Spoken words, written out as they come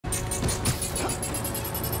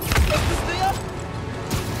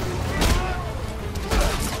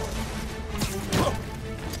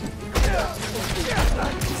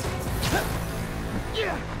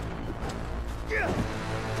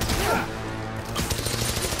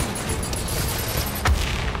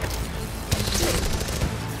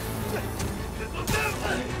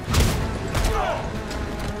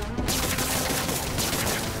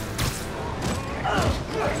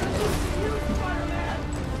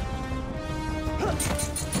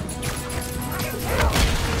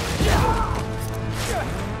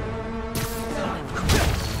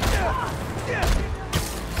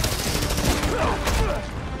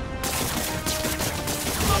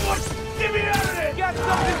Get me out of there! Got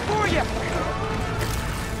something for you!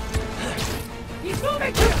 He's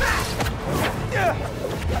moving too fast!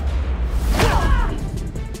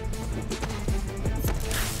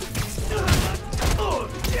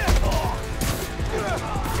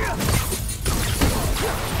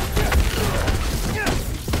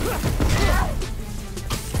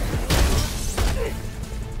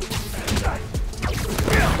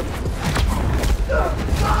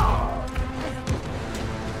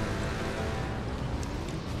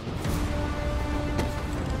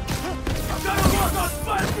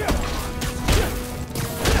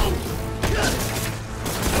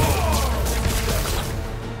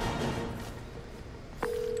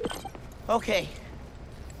 Okay.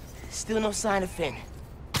 Still no sign of Finn.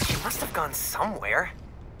 He must have gone somewhere.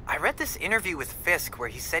 I read this interview with Fisk where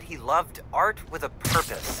he said he loved art with a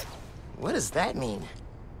purpose. What does that mean?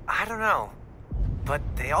 I don't know. But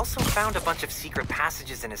they also found a bunch of secret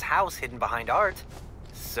passages in his house hidden behind art.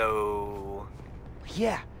 So...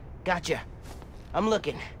 Yeah, gotcha. I'm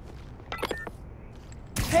looking.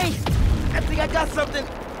 Hey! I think I got something!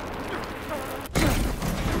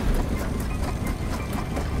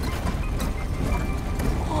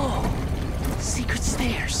 Oh! Secret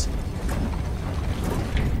stairs.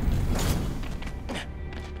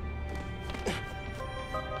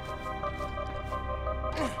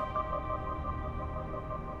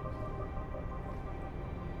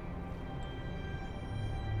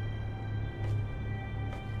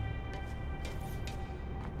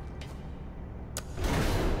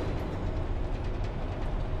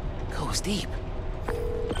 Goes deep.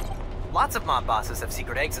 Lots of mob bosses have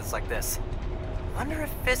secret exits like this. Wonder if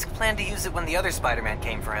Fisk planned to use it when the other Spider-Man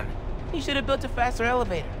came for him. He should have built a faster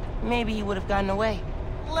elevator. Maybe he would have gotten away.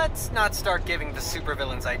 Let's not start giving the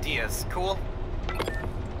supervillains ideas, cool?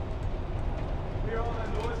 Hear all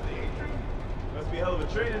that noise in the atrium? Must be a hell of a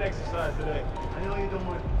training exercise today. I know you don't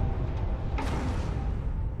want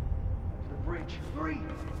the bridge free.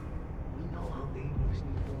 We know how dangerous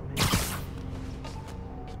New Form is.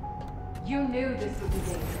 You knew this would be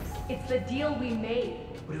dangerous. It's the deal we made.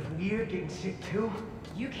 But if we're getting sick too?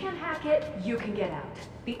 You can't hack it, you can get out.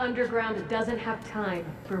 The underground doesn't have time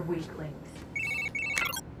for weaklings.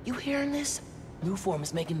 You hearing this? New Form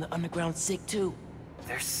is making the underground sick too.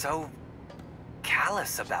 They're so...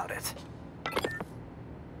 callous about it.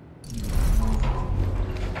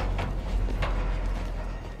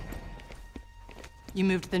 You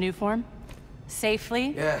moved the new form?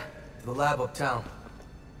 Safely? Yeah, to the lab uptown.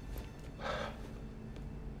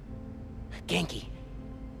 Genki,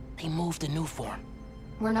 they moved the New Form.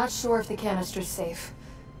 We're not sure if the canister's safe.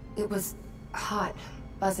 It was hot,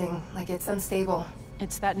 buzzing, like it's unstable.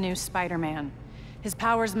 It's that new Spider-Man. His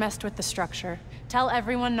powers messed with the structure. Tell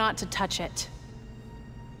everyone not to touch it.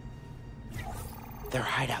 They're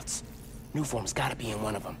hideouts. New Form's gotta be in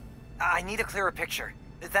one of them. I need a clearer picture.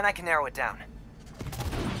 Then I can narrow it down.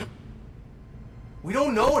 We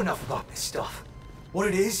don't know enough about this stuff. What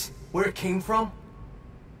it is, where it came from.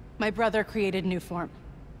 My brother created new form.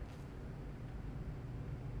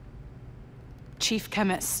 Chief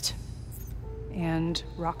Chemist. And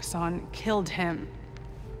Roxxon killed him.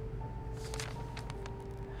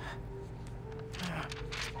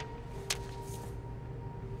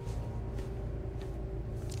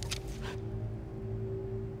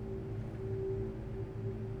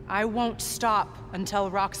 I won't stop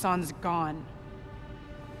until Roxxon's gone.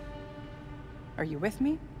 Are you with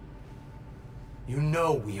me? You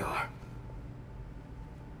know we are.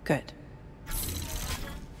 Good.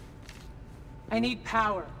 I need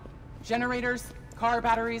power. Generators, car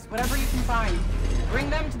batteries, whatever you can find. Bring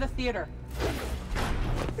them to the theater.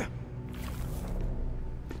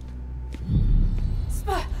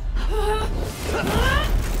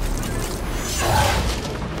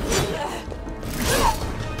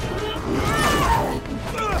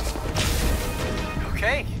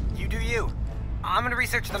 Okay, you do you. I'm gonna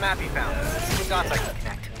research the map you found. See what dots I can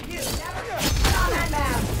connect.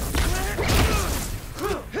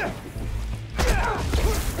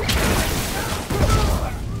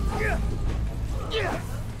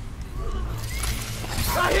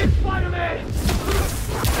 I hit Spider-Man!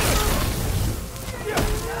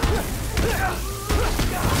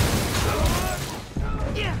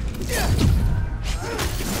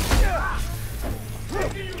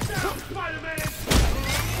 Taking you down, Spider-Man!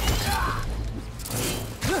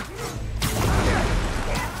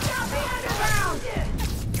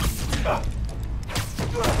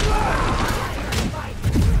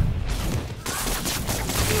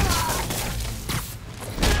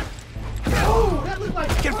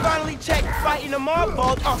 them all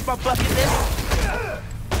balled off my bucket list.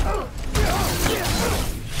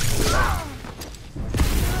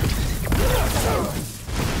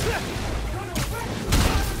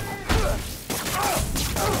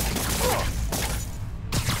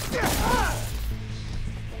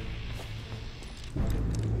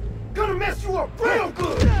 Gonna mess you up real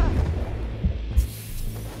good!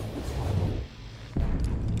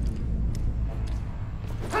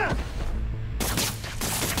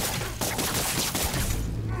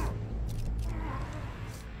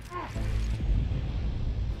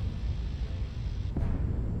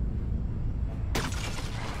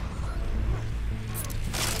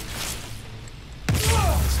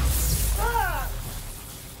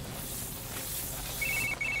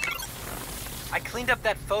 I cleaned up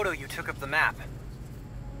that photo you took of the map.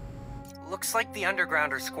 Looks like the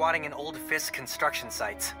Underground are squatting in old Fisk construction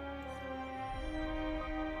sites.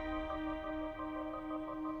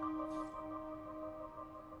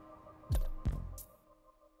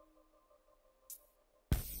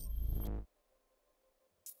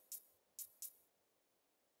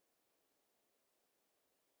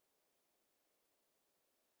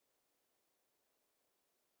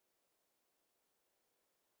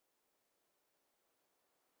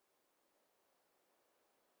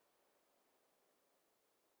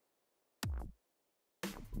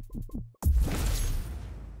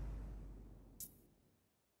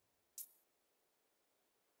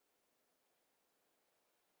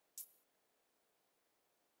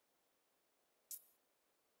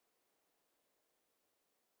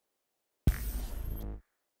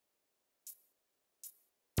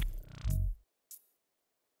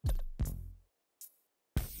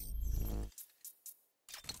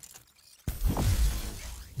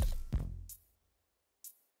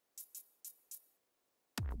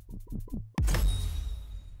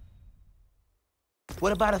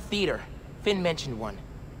 What about a theater? Finn mentioned one.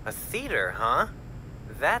 A theater, huh?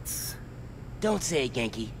 That's Don't say it,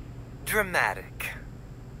 Genki. dramatic.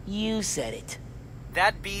 You said it.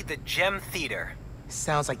 That'd be the Gem Theater.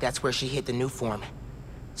 Sounds like that's where she hit the new form.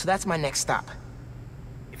 So that's my next stop.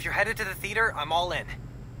 If you're headed to the theater, I'm all in.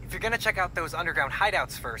 If you're gonna check out those underground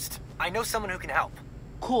hideouts first, I know someone who can help.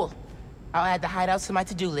 Cool. I'll add the hideouts to my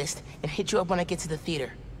to-do list and hit you up when I get to the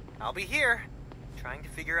theater. I'll be here, trying to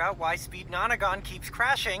figure out why Speed Nonagon keeps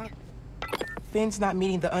crashing. Finn's not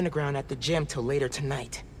meeting the Underground at the gym till later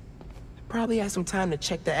tonight. Probably has some time to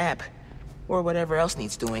check the app, or whatever else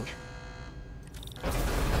needs doing.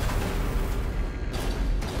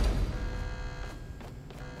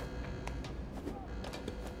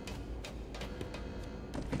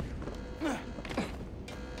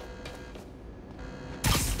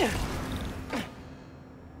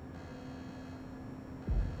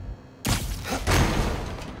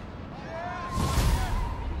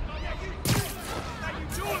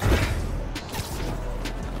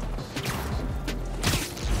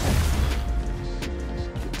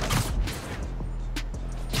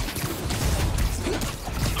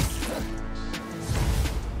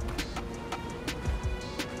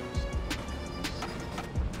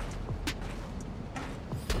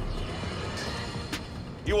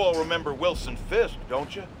 You all remember Wilson Fisk,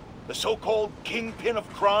 don't you? The so-called kingpin of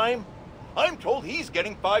crime? I'm told he's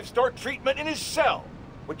getting 5-star treatment in his cell,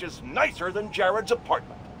 which is nicer than Jared's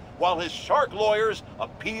apartment, while his shark lawyers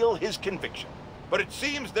appeal his conviction. But it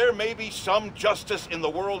seems there may be some justice in the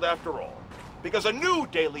world after all, because a new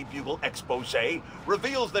Daily Bugle expose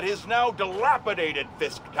reveals that his now dilapidated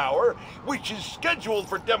Fisk Tower, which is scheduled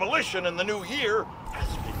for demolition in the new year,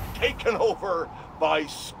 has been taken over by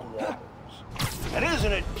squatters. And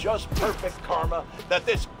isn't it just perfect karma that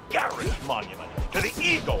this garage monument to the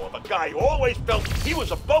ego of a guy who always felt he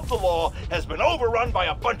was above the law has been overrun by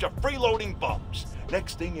a bunch of freeloading bums?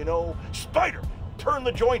 Next thing you know, Spider turned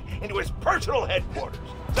the joint into his personal headquarters.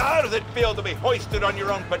 So how does it feel to be hoisted on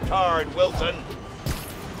your own petard, Wilson?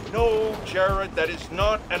 No, Jared, that is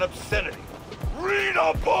not an obscenity. Read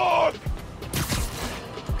a book!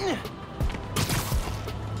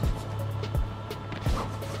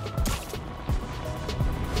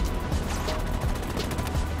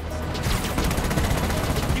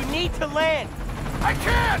 Need to land! I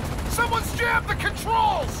can't! Someone's jammed the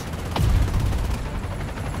controls!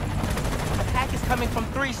 Attack is coming from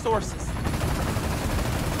 3 sources.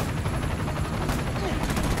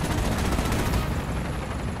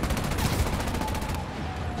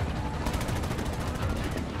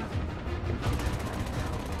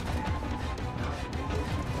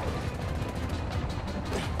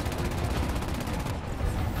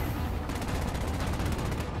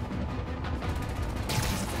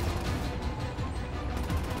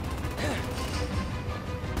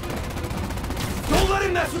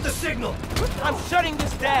 mess with the signal! I'm shutting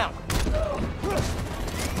this down!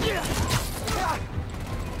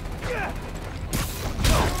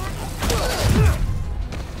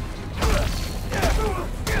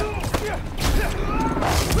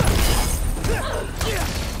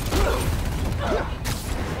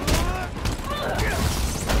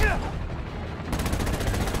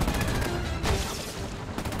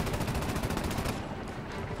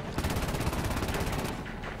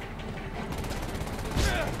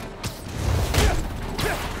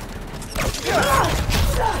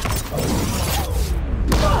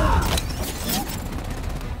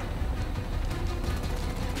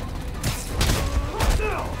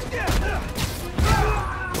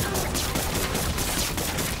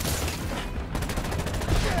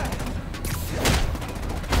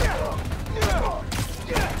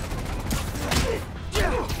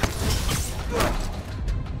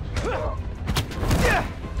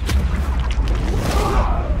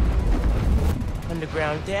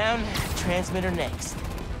 Underground down, transmitter next.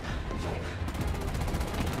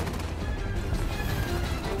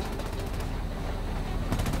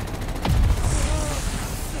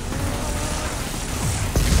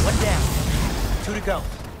 One down, 2 to go.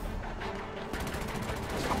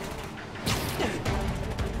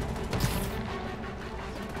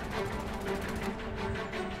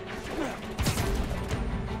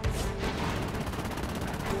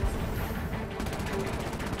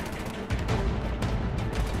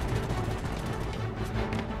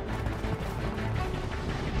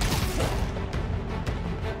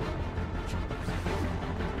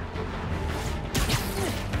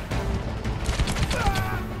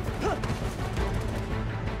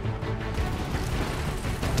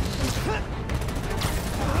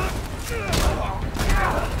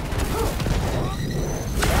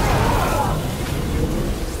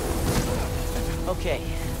 Okay,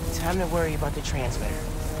 time to worry about the transmitter.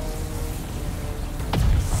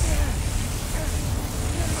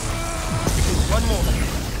 One more.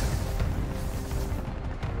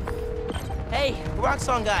 Hey,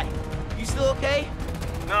 Roxxon guy, you still okay?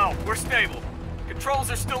 No, we're stable.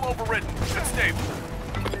 Controls are still overridden, but stable.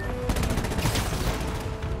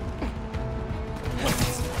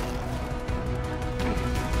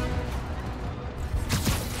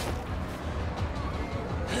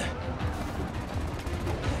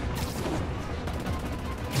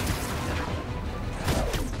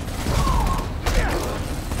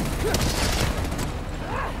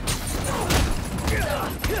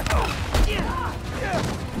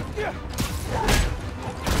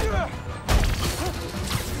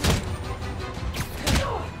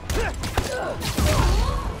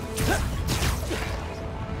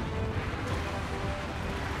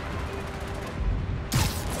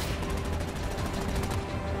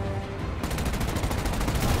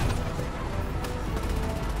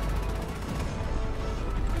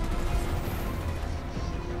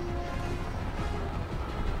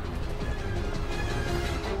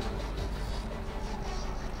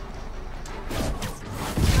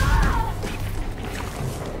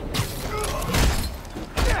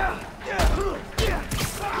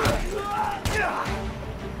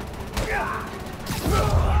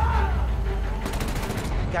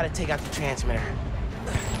 Gotta take out the transmitter.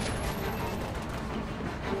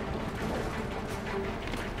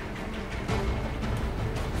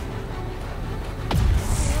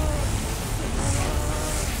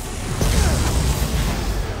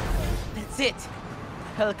 That's it.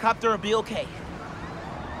 Helicopter will be okay.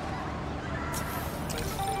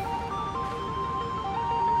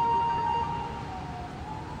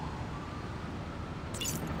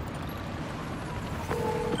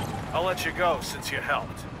 I'll let you go since you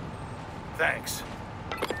helped. Thanks.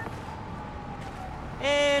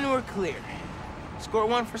 And we're clear. Score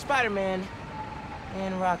 1 for Spider-Man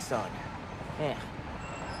and Roxxon. Yeah.